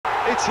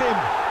it's him,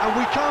 and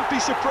we can't be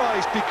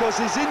surprised because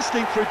his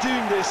instinct for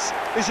doing this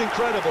is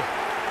incredible.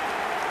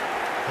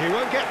 He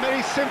won't get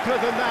many simpler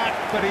than that,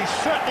 but he's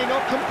certainly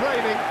not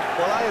complaining.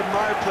 Well, I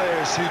admire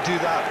players who do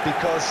that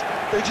because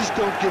they just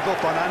don't give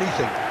up on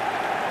anything.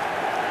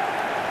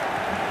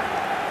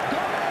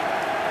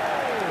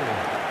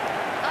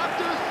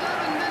 After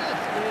 7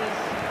 minutes is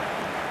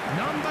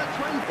number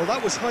 20. Well,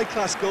 that was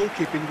high-class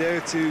goalkeeping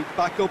there to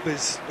back up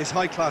his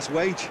high-class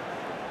wage.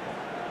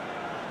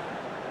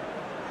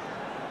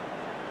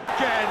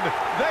 Again,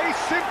 they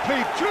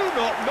simply do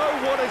not know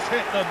what has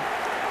hit them.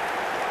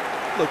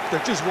 Look,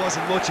 there just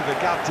wasn't much of a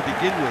gap to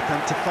begin with,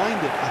 and to find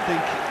it, I think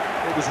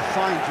it was a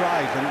fine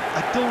drive, and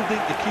I don't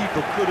think the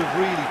keeper could have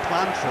really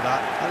planned for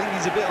that. I think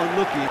he's a bit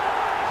unlucky.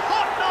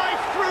 Hot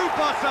knife through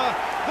butter.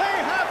 They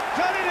have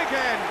done it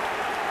again.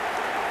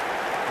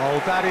 Oh,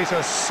 that is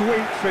a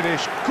sweet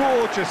finish,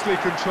 gorgeously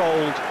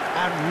controlled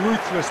and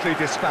ruthlessly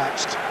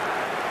dispatched.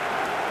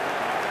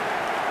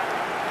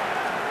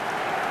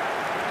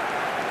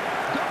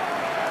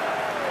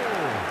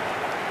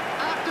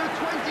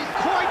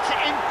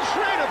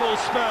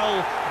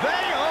 Spell.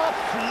 They are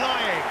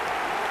flying.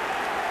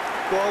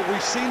 Well,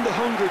 we've seen the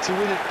hunger to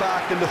win it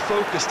back and the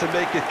focus to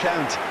make it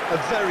count. A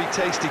very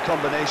tasty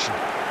combination.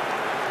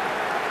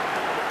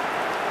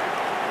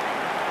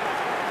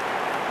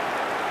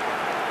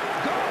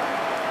 Goal!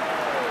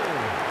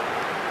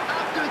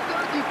 After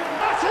 34.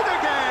 That's it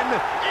again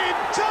in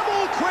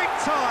double quick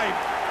time.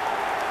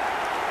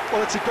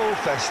 Well, it's a goal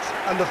fest,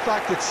 and the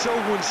fact it's so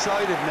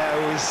one-sided now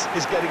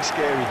is getting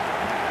scary.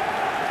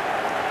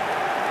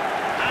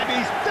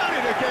 He's done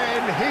it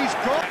again. He's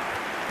got...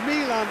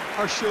 Milan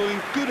are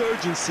showing good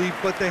urgency,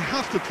 but they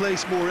have to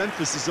place more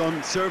emphasis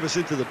on service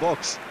into the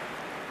box.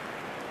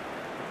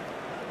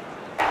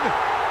 And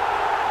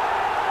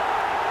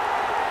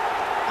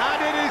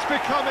it is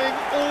becoming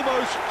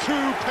almost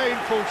too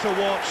painful to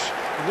watch.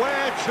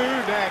 Where to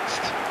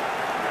next?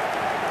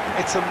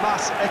 It's a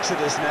mass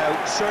exodus now.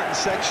 Certain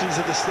sections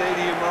of the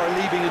stadium are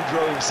leaving in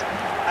droves,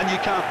 and you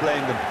can't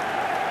blame them.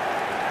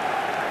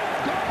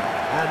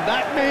 And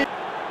that means...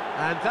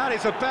 And that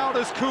is about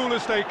as cool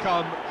as they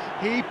come.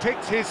 He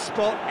picked his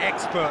spot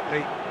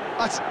expertly.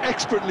 That's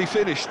expertly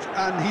finished,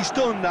 and he's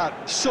done that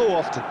so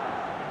often.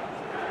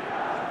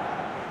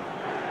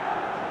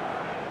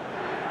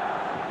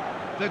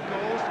 The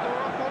goal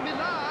scorer for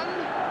Milan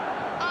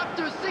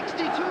after 62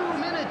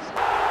 minutes.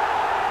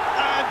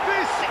 And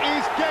this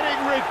is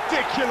getting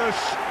ridiculous.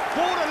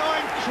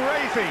 Borderline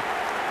crazy.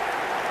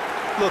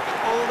 Look,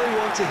 all they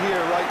want to hear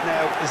right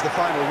now is the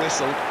final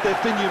whistle.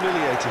 They've been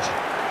humiliated.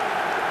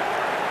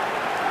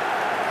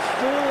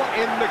 4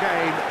 in the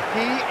game.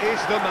 He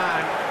is the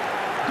man.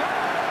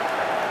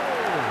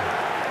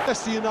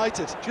 Manchester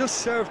United just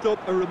served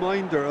up a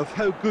reminder of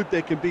how good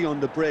they can be on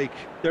the break.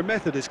 Their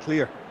method is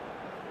clear.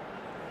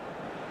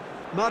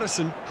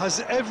 Maddison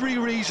has every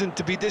reason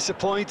to be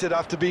disappointed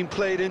after being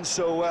played in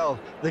so well.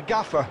 The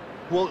gaffer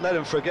won't let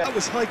him forget. That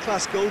was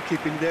high-class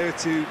goalkeeping there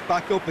to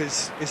back up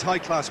his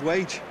high-class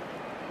wage.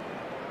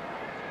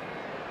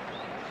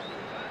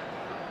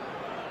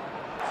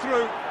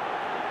 Through.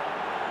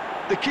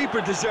 The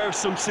keeper deserves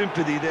some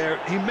sympathy there.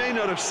 He may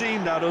not have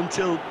seen that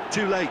until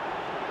too late.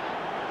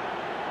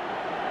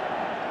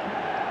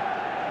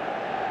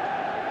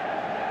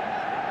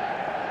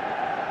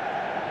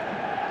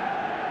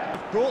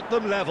 Brought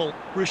them level.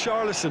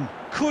 Richarlison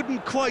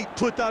couldn't quite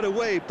put that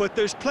away, but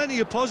there's plenty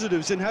of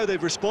positives in how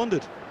they've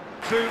responded.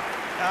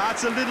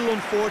 That's a little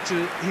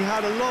unfortunate. He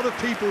had a lot of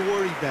people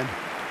worried then.